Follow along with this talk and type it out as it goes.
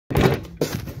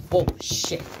Oh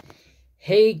shit.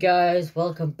 Hey guys,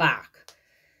 welcome back.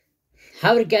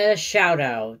 How to get a shout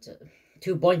out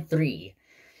 2.3.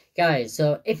 Guys,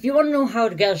 so if you want to know how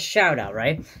to get a shout out,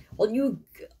 right? All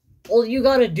you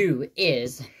gotta do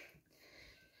is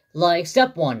like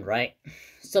step 1, right?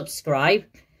 Subscribe.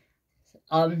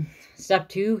 Step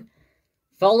 2,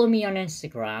 follow me on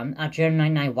Instagram at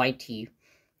Jen99YT.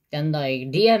 Then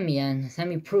like DM me and send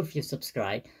me proof you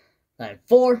subscribe. Then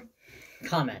 4,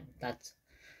 comment. That's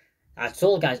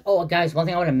all, guys. Oh, guys, one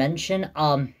thing I want to mention.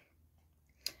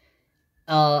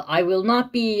 I will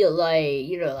not be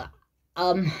like,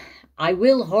 I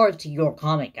will heart your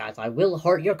comment, guys. I will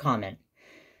heart your comment,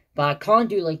 but I can't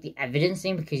do like the evidence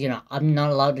thing because I'm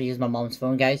not allowed to use my mom's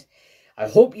phone, guys. I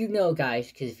hope you know,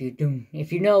 guys, because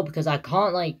if you know, because I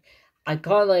can't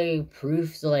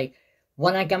proof. So like,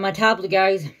 when I get my tablet,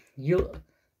 guys,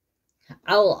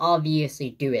 I'll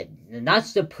obviously do it, and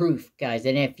that's the proof, guys.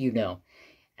 And if you know,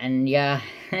 and yeah,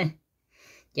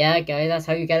 yeah, guys, that's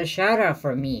how you get a shout out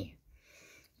from me.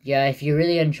 Yeah, if you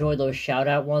really enjoy those shout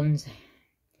out ones,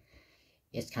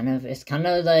 it's kind of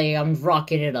like I'm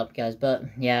rocking it up, guys. But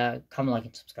yeah, comment, like,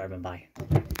 and subscribe, and bye.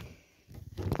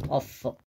 Oh fuck.